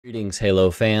Greetings,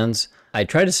 Halo fans. I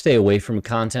try to stay away from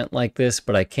content like this,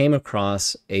 but I came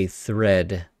across a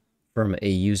thread from a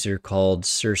user called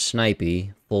Sir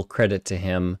Snipey. Full credit to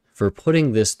him for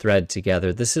putting this thread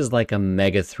together. This is like a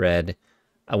mega thread.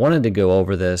 I wanted to go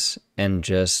over this and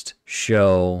just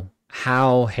show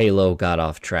how Halo got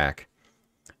off track.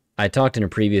 I talked in a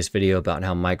previous video about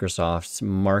how Microsoft's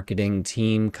marketing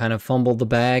team kind of fumbled the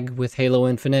bag with Halo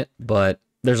Infinite, but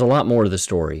there's a lot more to the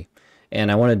story. And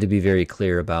I wanted to be very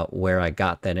clear about where I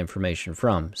got that information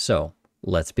from. So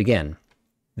let's begin.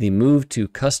 The move to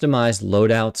customize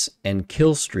loadouts and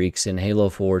kill streaks in Halo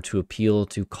 4 to appeal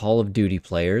to Call of Duty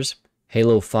players.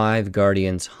 Halo 5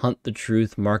 Guardians Hunt the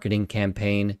Truth marketing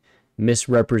campaign,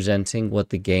 misrepresenting what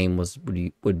the game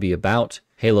would be about.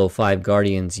 Halo 5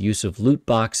 Guardians use of loot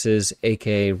boxes,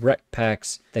 aka rec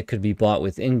packs, that could be bought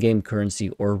with in-game currency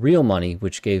or real money,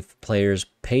 which gave players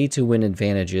pay-to-win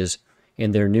advantages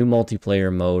in their new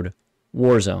multiplayer mode,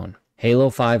 Warzone.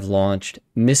 Halo 5 launched,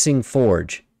 Missing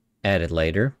Forge, added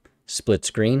later. Split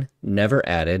Screen, never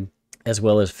added, as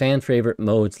well as fan favorite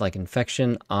modes like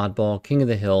Infection, Oddball, King of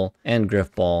the Hill, and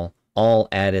Griffball, all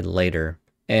added later.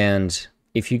 And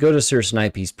if you go to Sir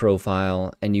Snipey's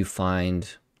profile and you find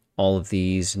all of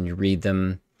these and you read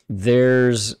them,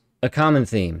 there's a common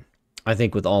theme, I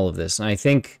think, with all of this. And I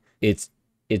think it's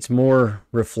more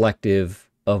reflective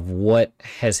of what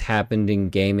has happened in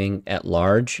gaming at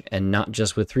large and not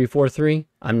just with 343.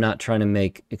 I'm not trying to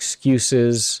make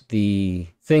excuses. The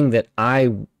thing that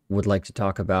I would like to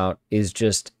talk about is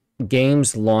just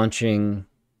games launching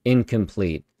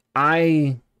incomplete.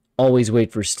 I always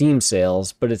wait for Steam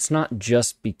sales, but it's not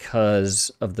just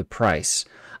because of the price.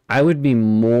 I would be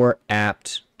more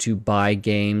apt to buy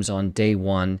games on day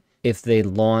one if they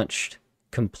launched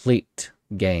complete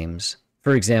games.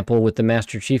 For example, with the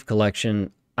Master Chief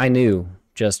Collection, I knew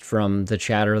just from the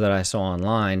chatter that I saw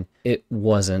online, it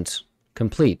wasn't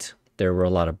complete. There were a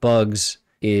lot of bugs.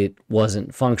 It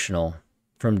wasn't functional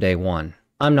from day one.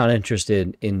 I'm not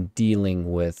interested in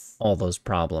dealing with all those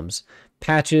problems.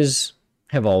 Patches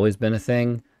have always been a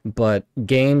thing, but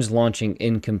games launching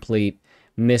incomplete,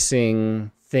 missing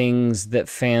things that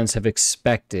fans have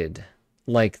expected,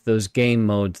 like those game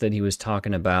modes that he was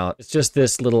talking about. It's just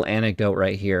this little anecdote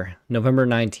right here. November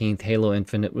 19th, Halo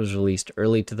Infinite was released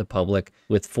early to the public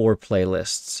with 4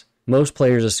 playlists. Most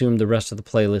players assumed the rest of the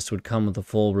playlist would come with a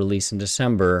full release in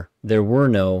December. There were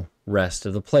no rest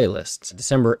of the playlists.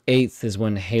 December 8th is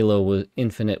when Halo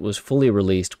Infinite was fully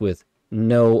released with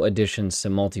no additions to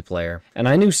multiplayer. And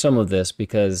I knew some of this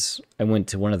because I went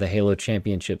to one of the Halo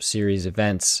Championship Series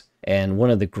events, and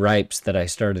one of the gripes that I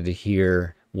started to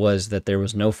hear was that there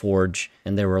was no Forge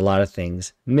and there were a lot of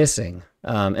things missing.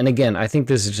 And again, I think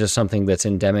this is just something that's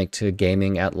endemic to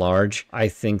gaming at large. I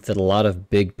think that a lot of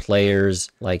big players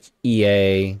like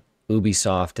EA,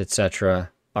 Ubisoft,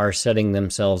 etc. are setting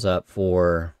themselves up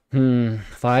for 5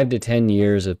 to 10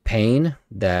 years of pain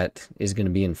that is going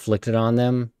to be inflicted on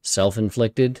them,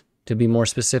 self-inflicted to be more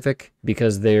specific,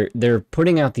 because they're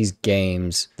putting out these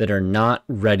games that are not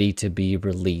ready to be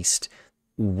released.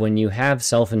 When you have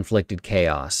self-inflicted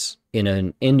chaos in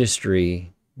an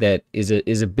industry that is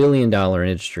a billion-dollar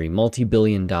industry,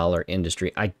 multi-billion-dollar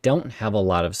industry, I don't have a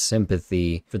lot of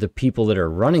sympathy for the people that are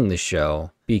running the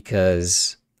show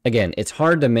because, again, it's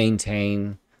hard to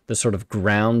maintain the sort of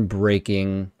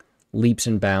groundbreaking leaps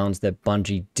and bounds that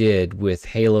Bungie did with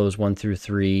Halos 1 through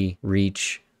 3,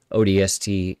 Reach,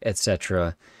 ODST,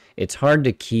 etc. It's hard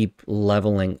to keep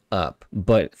leveling up,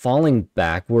 but falling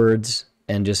backwards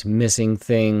and just missing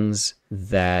things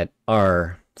that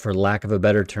are, for lack of a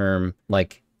better term,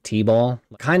 like T-ball,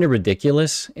 kind of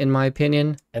ridiculous in my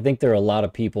opinion. I think there are a lot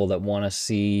of people that want to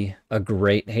see a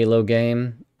great Halo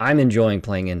game. I'm enjoying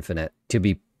playing Infinite, to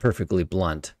be perfectly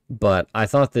blunt, but I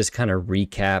thought this kind of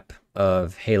recap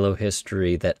of Halo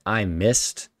history that I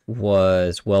missed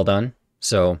was well done.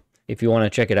 So if you want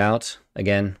to check it out,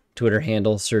 again, Twitter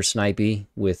handle Sir Snipey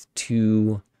with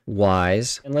 2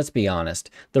 Y's. And let's be honest,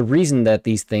 the reason that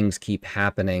these things keep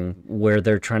happening where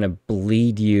they're trying to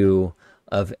bleed you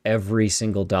of every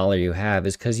single dollar you have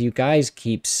is because you guys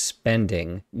keep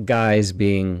spending, guys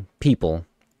being people,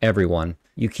 everyone.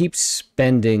 You keep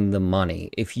spending the money.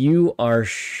 If you are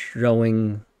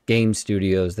showing game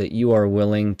studios that you are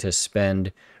willing to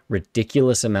spend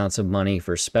ridiculous amounts of money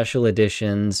for special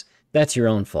editions, that's your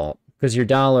own fault, because your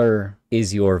dollar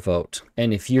is your vote.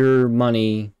 And if your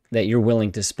money that you're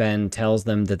willing to spend tells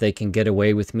them that they can get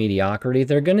away with mediocrity,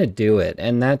 they're going to do it.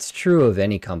 And that's true of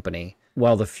any company.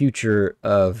 While the future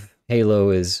of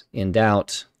Halo is in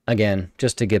doubt, again,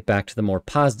 just to get back to the more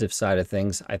positive side of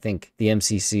things, I think the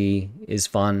MCC is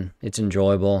fun. It's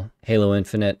enjoyable. Halo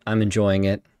Infinite, I'm enjoying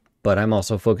it. but I'm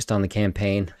also focused on the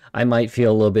campaign. I might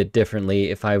feel a little bit differently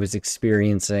if I was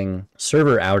experiencing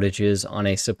server outages on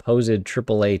a supposed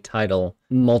AAA title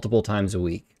multiple times a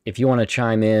week. If you want to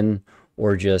chime in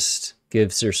or just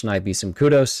give Sir Snipey some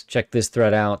kudos, check this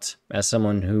thread out. As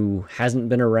someone who hasn't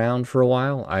been around for a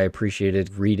while, I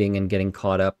appreciated reading and getting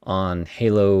caught up on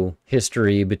Halo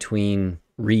history between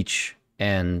Reach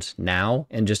and now,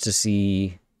 and just to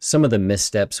see some of the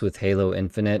missteps with Halo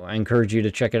Infinite. I encourage you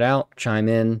to check it out, chime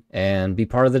in, and be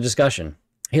part of the discussion.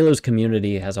 Halo's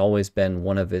community has always been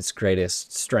one of its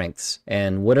greatest strengths,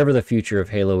 and whatever the future of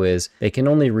Halo is, they can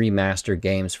only remaster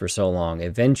games for so long.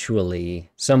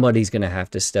 Eventually, somebody's going to have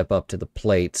to step up to the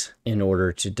plate in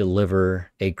order to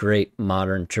deliver a great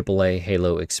modern AAA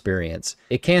Halo experience.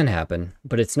 It can happen,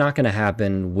 but it's not going to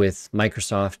happen with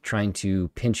Microsoft trying to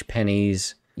pinch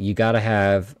pennies. You got to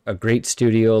have a great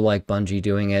studio like Bungie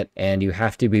doing it, and you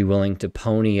have to be willing to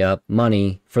pony up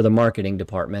money for the marketing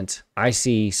department. I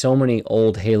see so many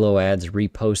old Halo ads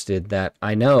reposted that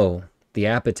I know the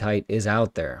appetite is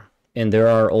out there. And there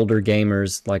are older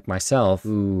gamers like myself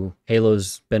who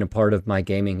Halo's been a part of my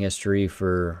gaming history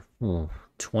for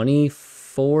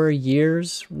 24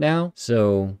 years now.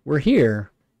 So we're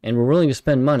here and we're willing to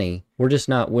spend money. We're just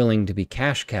not willing to be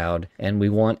cash cowed, and we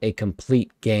want a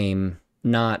complete game,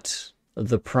 not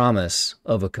the promise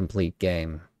of a complete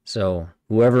game. So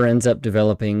whoever ends up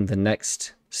developing the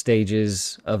next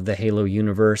stages of the Halo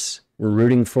universe, we're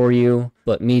rooting for you,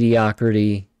 but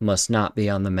mediocrity must not be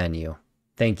on the menu.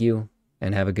 Thank you,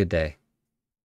 and have a good day.